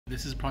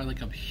This is probably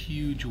like a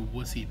huge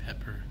wussy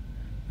pepper.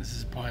 This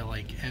is probably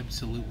like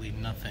absolutely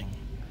nothing.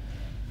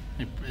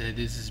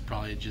 This is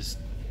probably just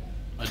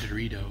a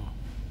Dorito,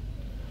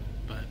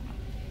 but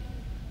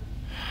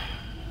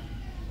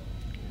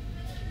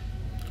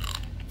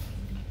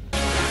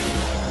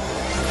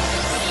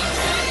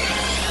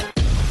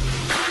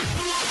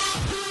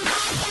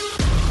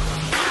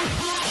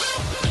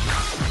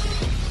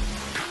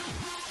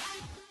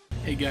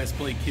hey guys,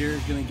 Blake here.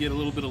 Gonna get a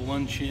little bit of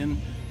lunch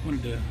in.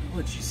 Wanted to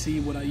let you see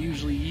what I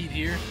usually eat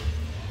here.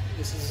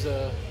 This is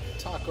a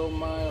taco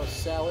mayo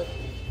salad.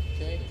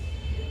 Okay,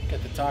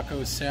 got the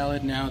taco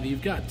salad. Now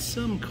you've got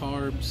some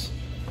carbs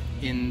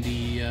in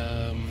the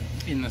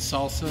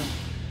salsa,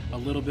 a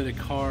little bit of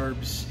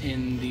carbs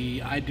in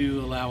the. I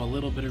do allow a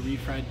little bit of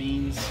refried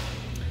beans.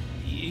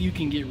 You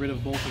can get rid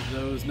of both of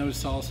those. No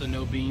salsa,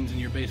 no beans, and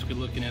you're basically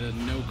looking at a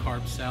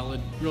no-carb salad.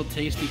 Real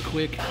tasty,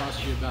 quick.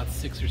 Costs you about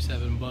 $6 or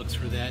 $7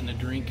 for that and a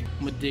drink.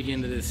 I'm gonna dig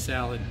into this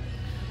salad.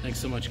 Thanks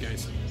so much,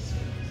 guys.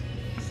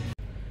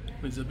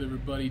 What's up,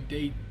 everybody?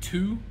 Day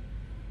 2. I'm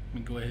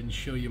gonna go ahead and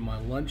show you my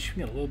lunch.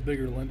 We got a little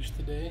bigger lunch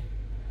today.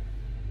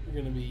 We're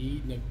gonna be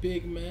eating a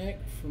Big Mac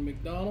from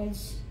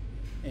McDonald's,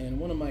 and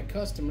one of my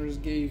customers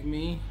gave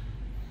me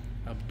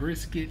a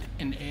brisket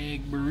and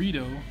egg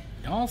burrito.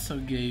 He also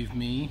gave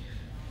me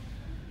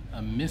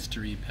a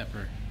mystery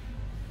pepper,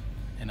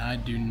 and I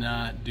do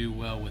not do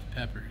well with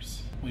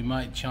peppers. We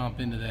might chomp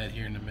into that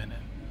here in a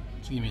minute.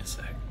 Just give me a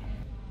sec.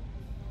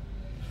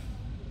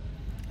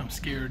 I'm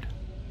scared.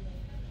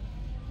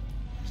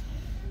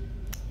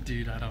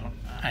 Dude,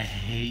 I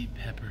hate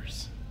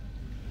peppers.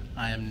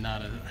 I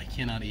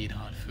cannot eat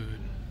hot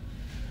food.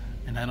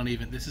 And I don't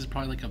even, this is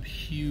probably like a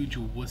huge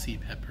wussy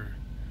pepper.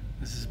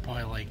 This is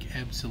probably like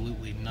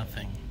absolutely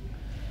nothing.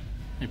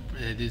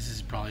 This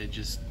is probably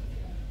just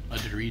a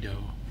Dorito,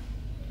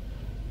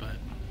 but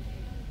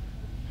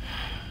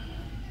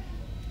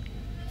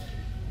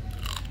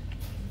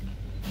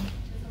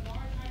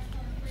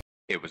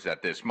it was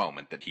at this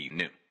moment that he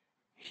knew.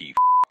 He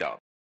f***ed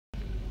up.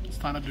 It's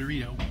not a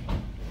Dorito.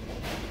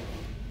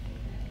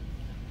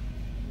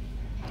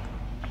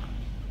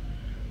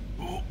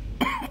 Oh.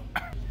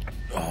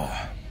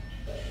 Oh.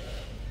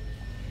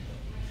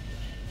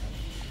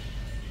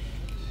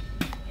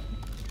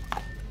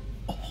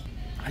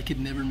 I could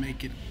never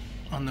make it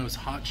on those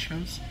hot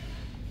shows.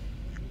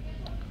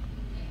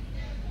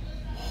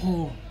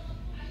 Oh.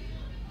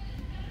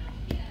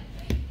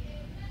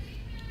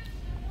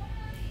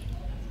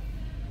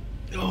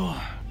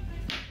 Oh.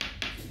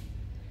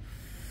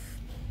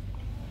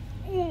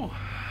 Oh.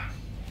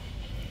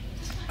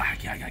 I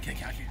can't.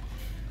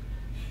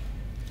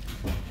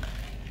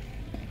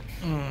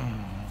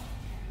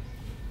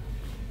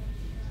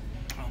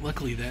 Well,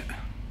 luckily that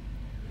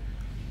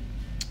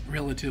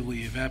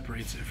relatively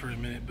evaporates it for a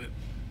minute, but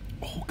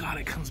oh god,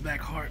 it comes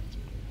back hard.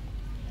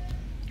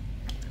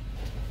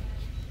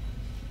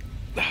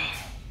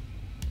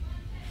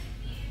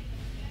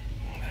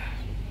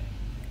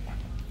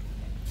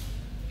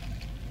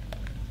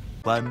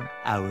 One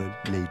hour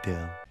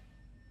later.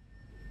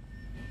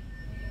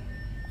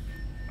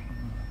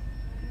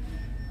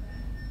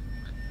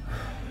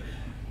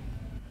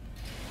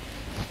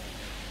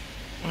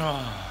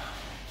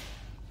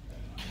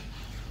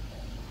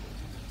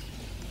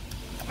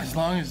 As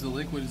long as the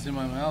liquid is in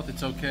my mouth,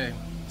 it's okay.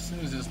 As soon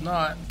as it's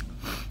not,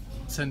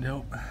 send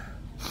help.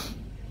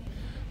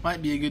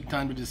 Might be a good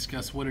time to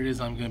discuss what it is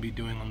I'm going to be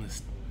doing on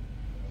this.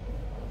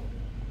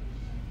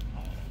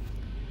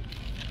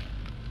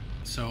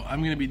 So I'm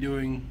going to be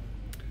doing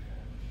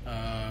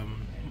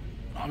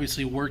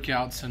obviously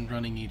workouts and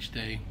running each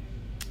day,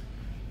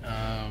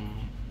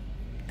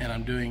 and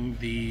I'm doing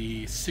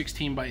the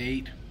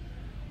 16x8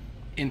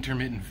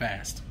 intermittent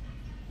fast.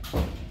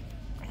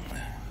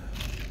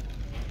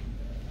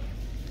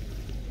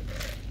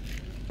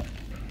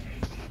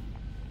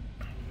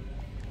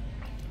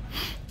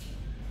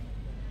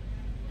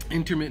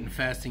 Intermittent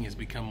fasting has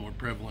become more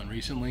prevalent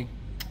recently.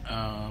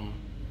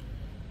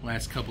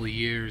 Last couple of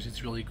years,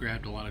 it's really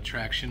grabbed a lot of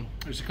traction.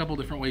 There's a couple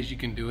different ways you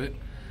can do it.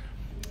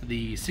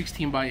 The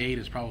 16x8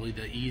 is probably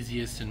the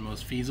easiest and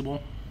most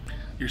feasible.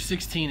 There's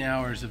 16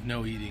 hours of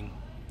no eating,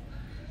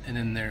 and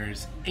then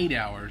there's 8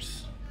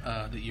 hours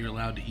that you're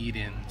allowed to eat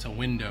in. It's a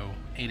window,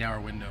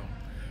 8-hour window,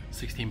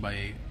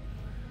 16x8.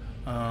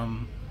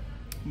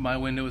 My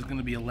window is going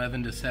to be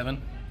 11 to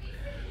 7.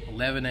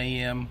 11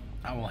 a.m.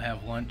 I will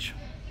have lunch,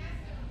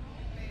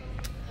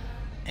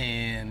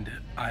 and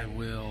I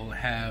will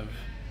have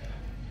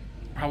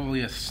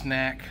probably a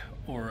snack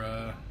or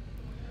a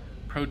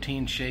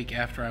protein shake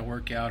after I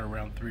work out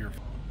around 3 or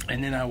 4.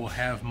 And then I will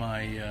have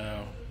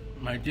my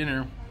my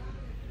dinner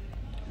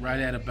right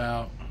at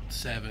about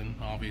 7,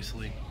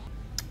 obviously.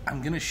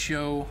 I'm gonna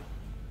show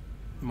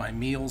my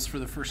meals for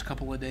the first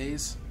couple of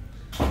days.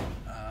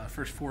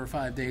 First 4 or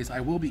 5 days.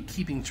 I will be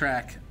keeping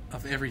track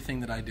of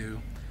everything that I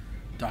do,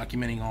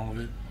 documenting all of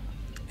it,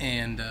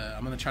 and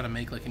I'm gonna try to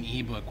make like an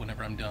ebook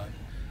whenever I'm done.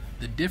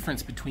 The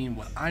difference between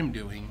what I'm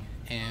doing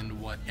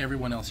and what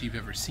everyone else you've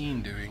ever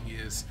seen doing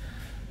is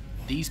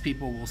These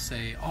people will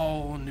say,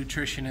 oh,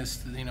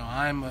 nutritionist, you know,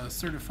 I'm a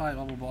certified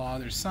blah, blah, blah,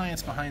 there's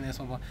science behind this,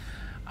 blah, blah.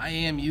 I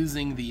am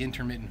using the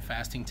intermittent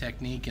fasting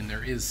technique, and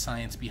there is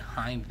science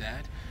behind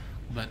that,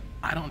 but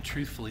I don't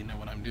truthfully know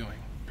what I'm doing.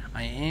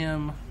 I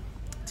am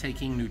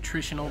taking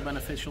nutritional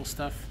beneficial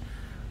stuff,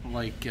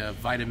 like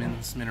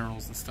vitamins,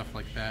 minerals, and stuff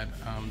like that.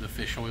 The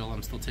fish oil,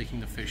 I'm still taking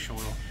the fish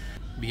oil.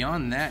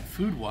 Beyond that,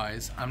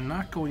 food-wise, I'm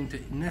not going to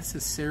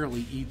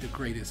necessarily eat the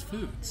greatest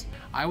foods.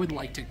 I would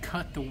like to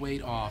cut the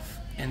weight off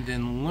and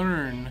then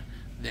learn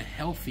the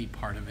healthy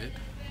part of it.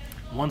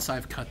 Once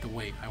I've cut the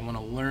weight, I want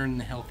to learn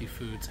the healthy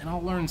foods, and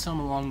I'll learn some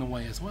along the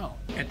way as well.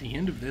 At the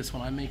end of this,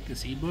 when I make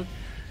this ebook,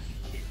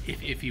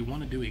 if you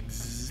want to do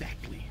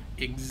exactly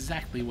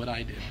what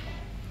I did,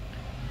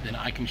 then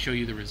I can show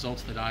you the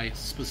results that I,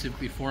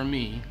 specifically for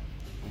me,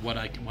 what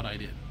I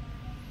did.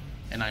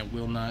 And I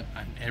will not,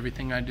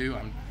 everything I do,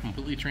 I'm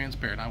completely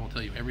transparent. I will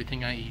tell you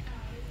everything I eat.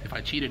 If I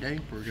cheat a day,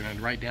 we're going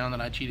to write down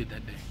that I cheated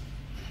that day.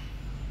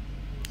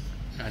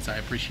 Guys, I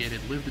appreciate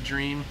it. Live the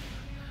dream.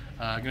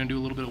 I'm going to do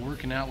a little bit of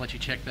working out, let you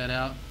check that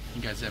out.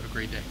 You guys have a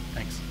great day.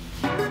 Thanks.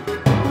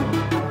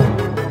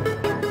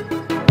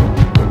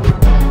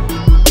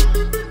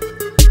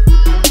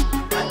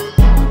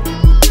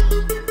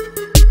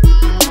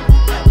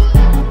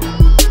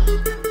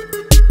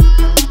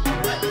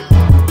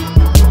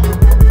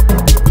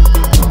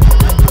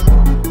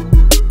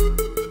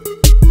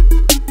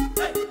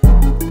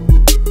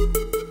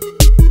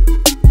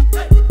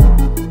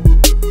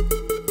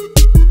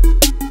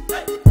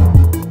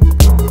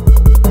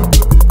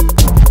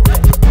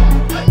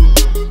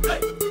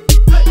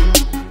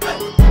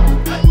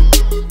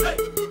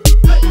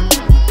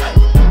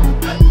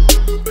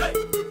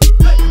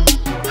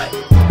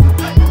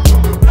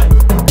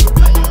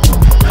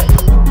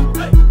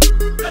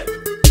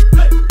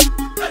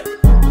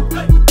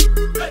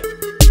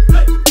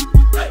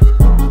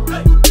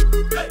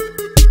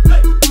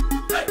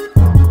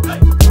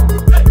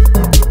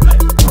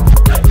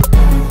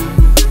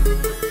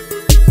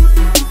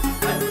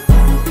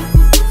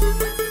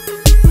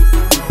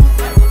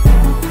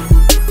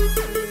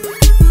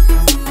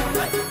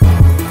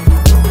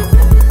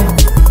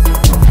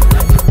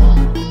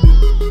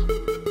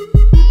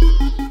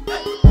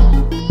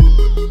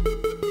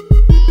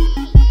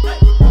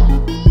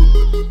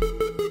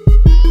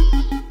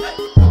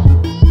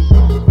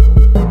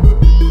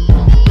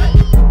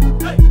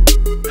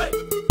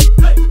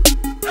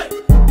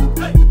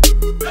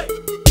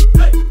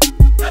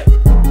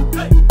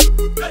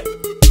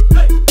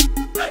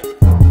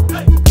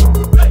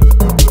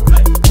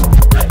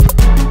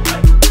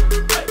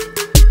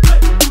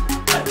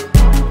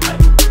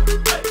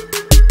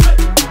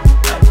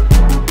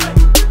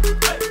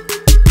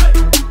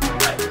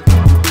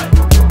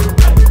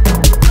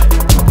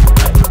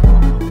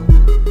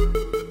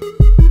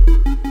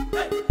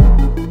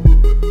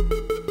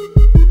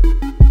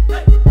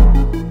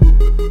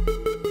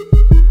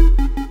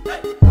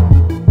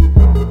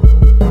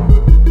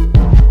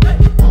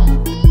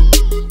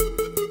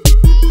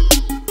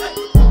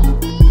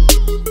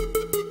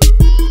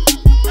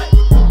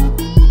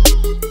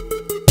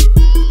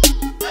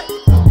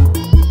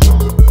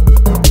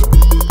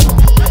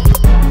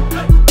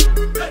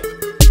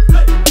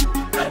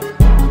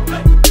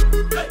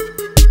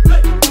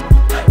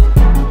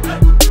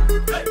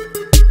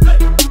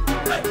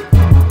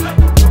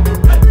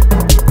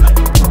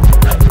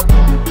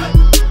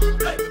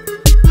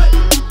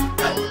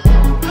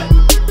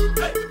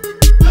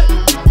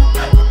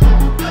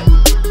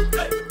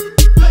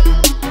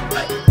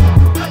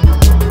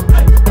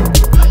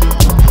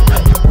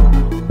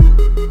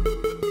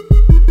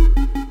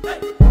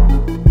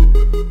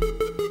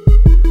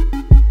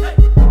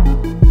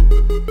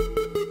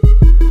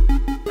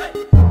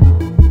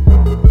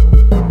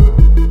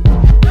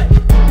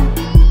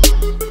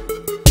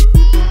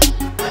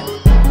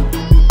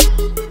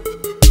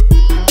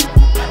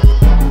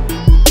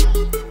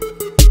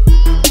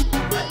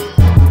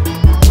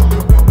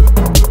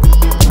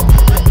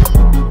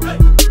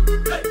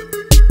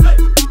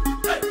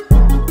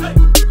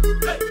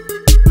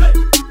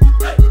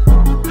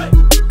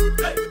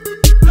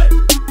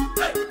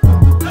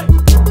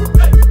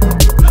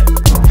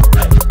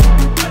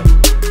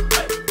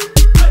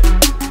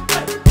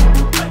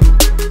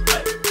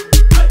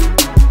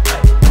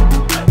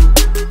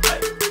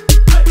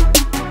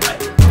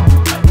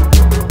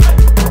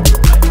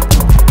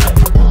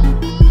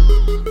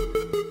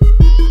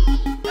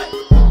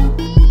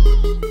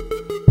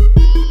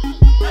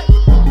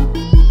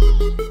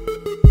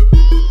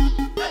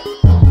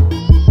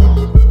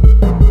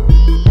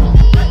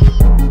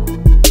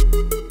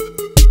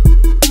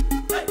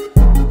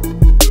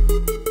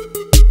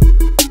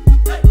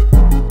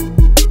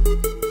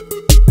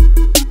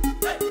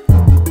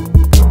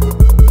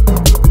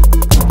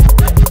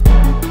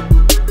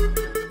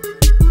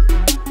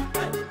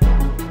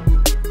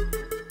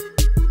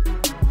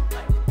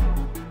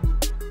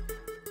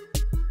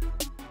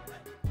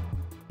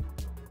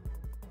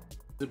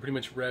 That pretty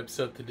much wraps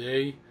up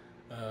today.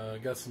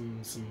 Got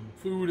some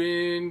food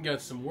in,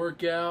 got some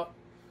workout,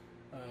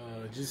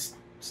 just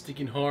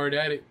sticking hard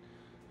at it.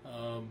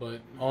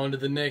 But on to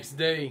the next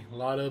day. A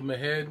lot of them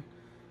ahead,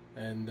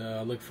 and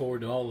I look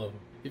forward to all of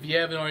them. If you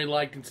haven't already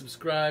liked and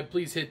subscribed,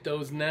 please hit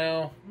those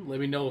now. Let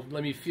me know.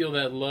 Let me feel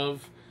that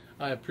love.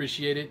 I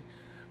appreciate it.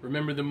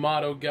 Remember the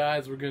motto,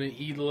 guys. We're gonna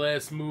eat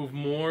less, move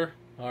more.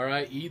 All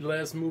right, eat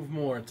less, move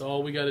more. It's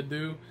all we got to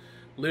do.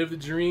 Live the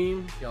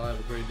dream. Y'all have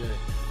a great day.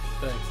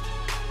 Thanks.